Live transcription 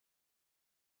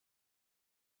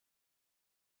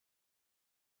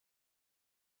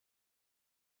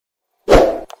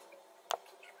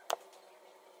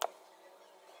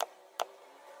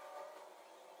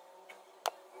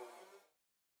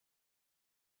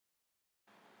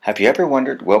Have you ever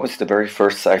wondered what was the very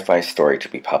first sci-fi story to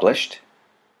be published?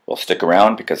 Well, stick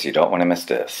around because you don't want to miss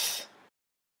this.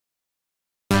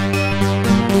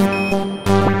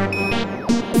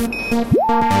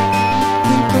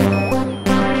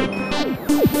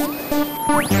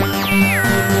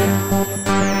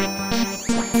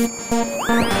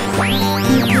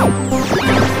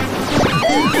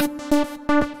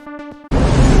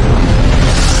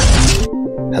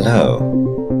 Hello,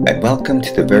 and welcome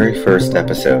to the very first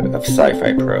episode of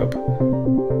Sci-Fi Probe.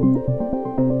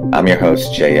 I'm your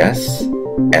host, JS,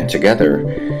 and together,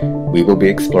 we will be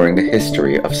exploring the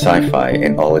history of sci-fi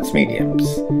in all its mediums: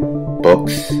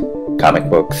 books, comic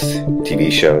books,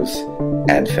 TV shows,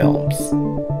 and films.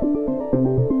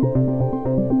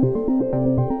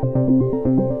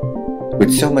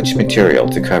 With so much material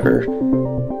to cover,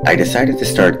 I decided to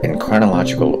start in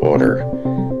chronological order,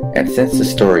 and since the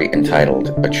story entitled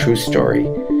A True Story,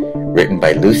 written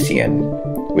by Lucian,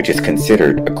 which is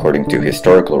considered, according to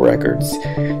historical records,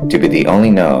 to be the only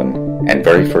known and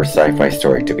very first sci-fi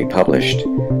story to be published,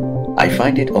 I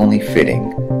find it only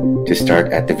fitting to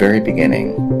start at the very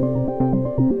beginning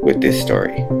with this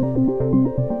story.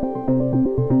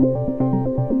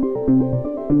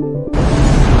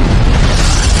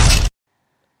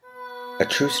 A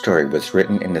True Story was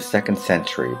written in the 2nd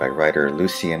century by writer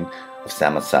Lucian of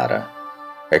Samosata,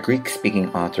 a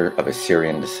Greek-speaking author of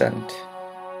Assyrian descent.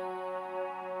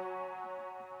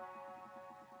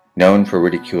 Known for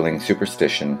ridiculing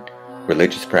superstition,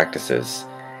 religious practices,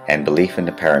 and belief in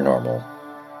the paranormal,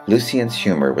 Lucian's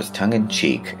humor was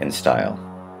tongue-in-cheek in style.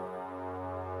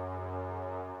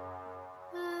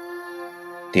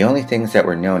 The only things that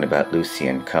were known about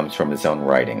Lucian comes from his own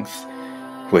writings,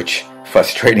 which,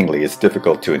 frustratingly, is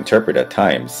difficult to interpret at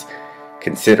times,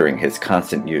 considering his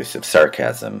constant use of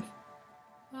sarcasm.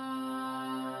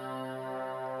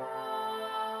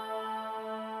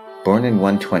 Born in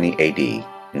 120 AD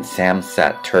in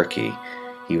Samsat, Turkey,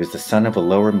 he was the son of a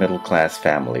lower middle-class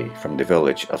family from the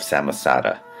village of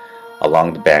Samosata,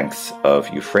 along the banks of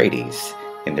Euphrates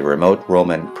in the remote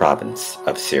Roman province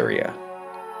of Syria.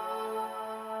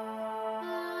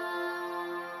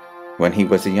 When he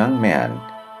was a young man,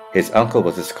 his uncle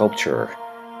was a sculptor,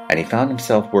 and he found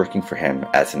himself working for him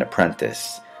as an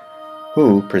apprentice,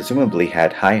 who presumably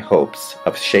had high hopes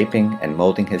of shaping and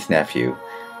molding his nephew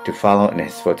to follow in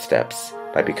his footsteps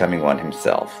by becoming one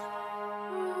himself.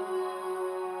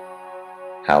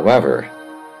 However,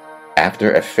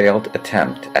 after a failed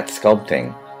attempt at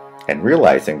sculpting and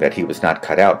realizing that he was not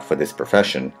cut out for this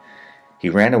profession, he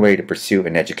ran away to pursue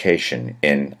an education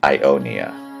in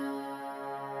Ionia.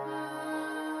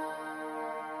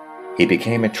 He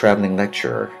became a traveling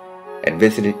lecturer and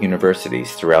visited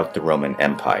universities throughout the Roman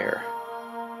Empire.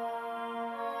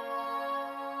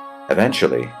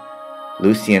 Eventually,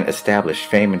 Lucian established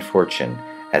fame and fortune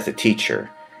as a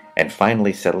teacher and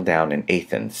finally settled down in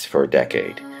Athens for a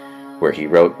decade, where he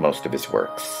wrote most of his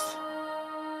works.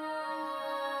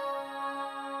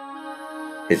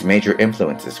 His major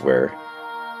influences were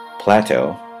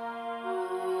Plato,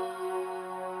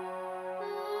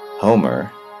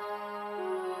 Homer,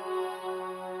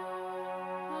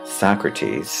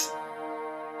 Socrates,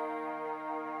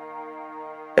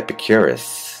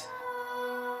 Epicurus,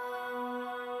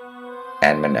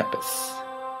 and Menippus.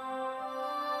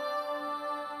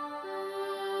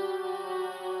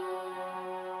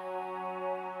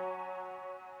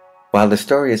 While the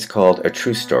story is called A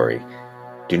True Story,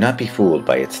 do not be fooled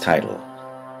by its title,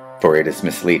 for it is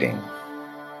misleading,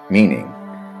 meaning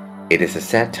it is a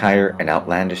satire and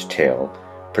outlandish tale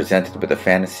presented with a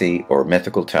fantasy or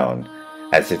mythical tone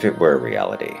as if it were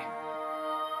reality.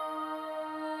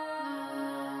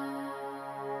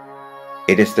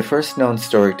 It is the first known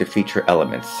story to feature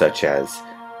elements such as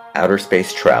outer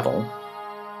space travel,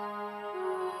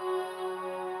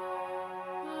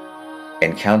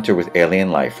 encounter with alien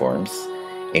lifeforms,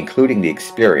 including the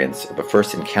experience of a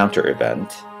first encounter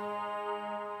event,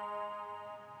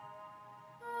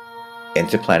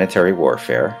 interplanetary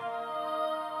warfare,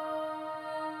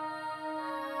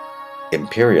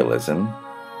 imperialism,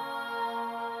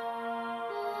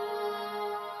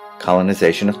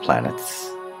 colonization of planets,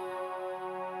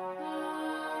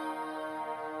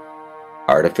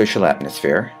 artificial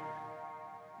atmosphere,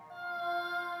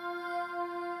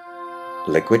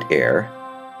 liquid air,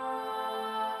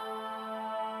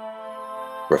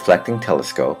 reflecting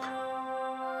telescope,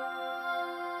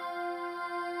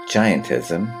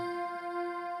 giantism,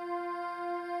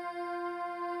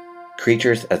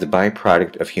 creatures as a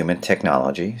byproduct of human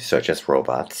technology, such as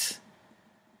robots,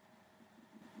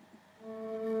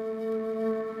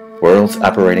 worlds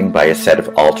operating by a set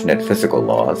of alternate physical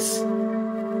laws,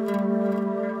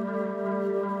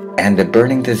 and the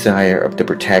burning desire of the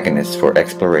protagonist for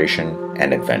exploration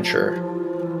and adventure.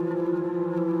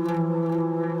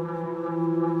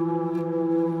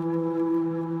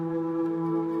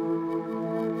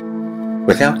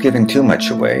 Without giving too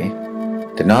much away,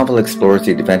 the novel explores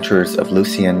the adventures of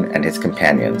Lucian and his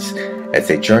companions as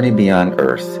they journey beyond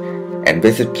Earth and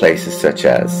visit places such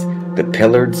as the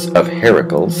Pillars of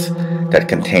Heracles that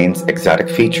contains exotic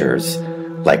features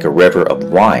like a river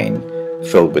of wine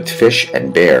filled with fish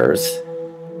and bears,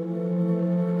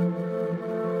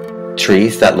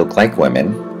 trees that look like women,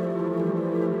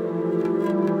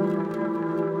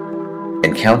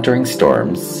 encountering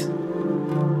storms,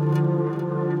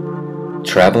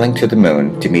 traveling to the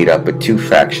moon to meet up with two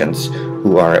factions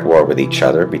who are at war with each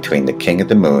other between the King of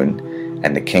the Moon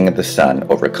and the King of the Sun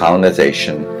over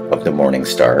colonization of the Morning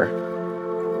Star,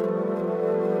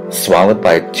 swallowed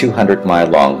by a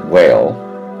 200-mile-long whale,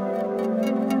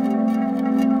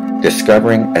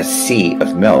 discovering a sea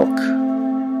of milk,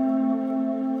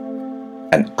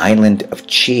 an island of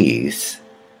cheese,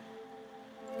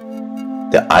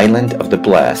 the island of the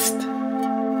blessed,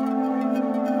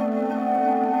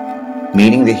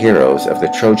 meeting the heroes of the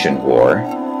Trojan War,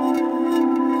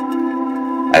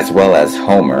 as well as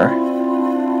Homer,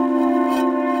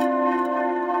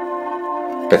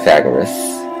 Pythagoras,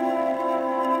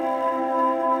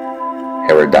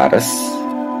 Herodotus,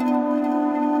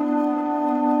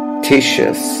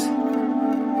 Theseus,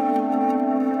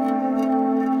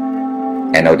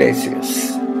 and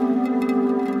Odysseus.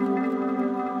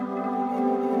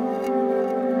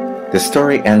 The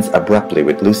story ends abruptly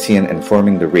with Lucian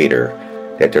informing the reader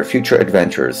that their future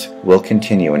adventures will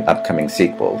continue in upcoming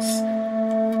sequels.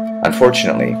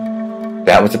 Unfortunately,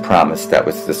 that was a promise that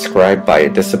was described by a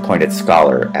disappointed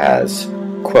scholar as,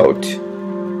 quote,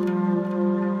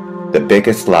 the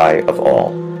biggest lie of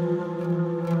all,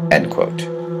 end quote.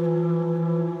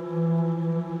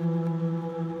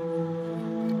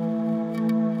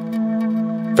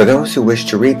 For those who wish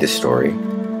to read this story,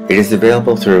 it is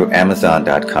available through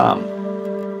Amazon.com.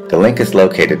 The link is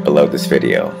located below this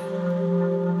video.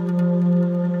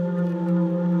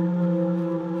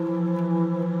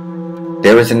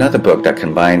 There is another book that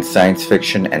combines science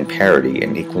fiction and parody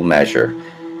in equal measure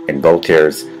in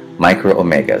Voltaire's Micro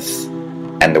Omegas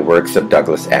and the works of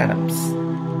Douglas Adams.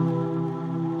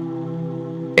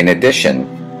 In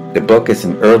addition, the book is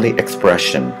an early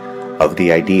expression of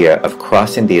the idea of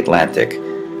crossing the Atlantic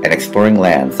and exploring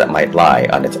lands that might lie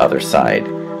on its other side,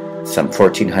 some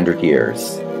 1400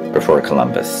 years before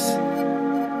Columbus.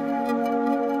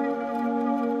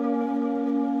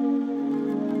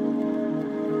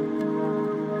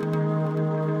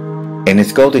 In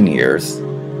his golden years,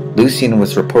 Lucian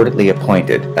was reportedly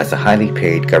appointed as a highly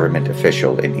paid government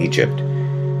official in Egypt.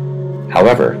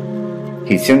 However,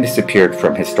 he soon disappeared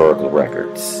from historical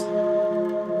records.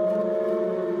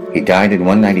 He died in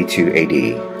 192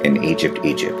 AD in Egypt.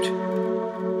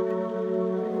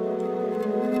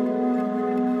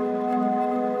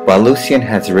 While Lucian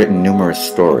has written numerous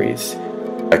stories,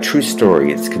 A True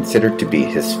Story is considered to be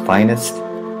his finest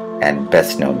and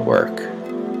best-known work.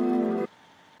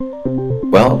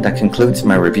 Well, that concludes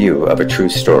my review of A True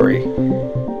Story.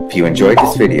 If you enjoyed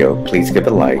this video, please give a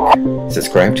like,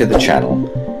 subscribe to the channel,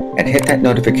 and hit that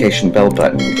notification bell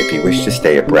button if you wish to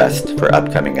stay abreast for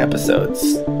upcoming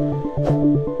episodes.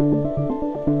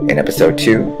 In episode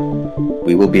 2,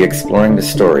 we will be exploring the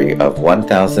story of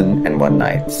 1001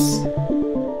 Nights.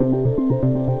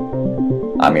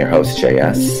 I'm your host,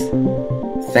 JS.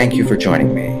 Thank you for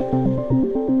joining me.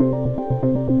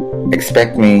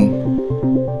 Expect me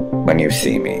when you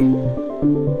see me.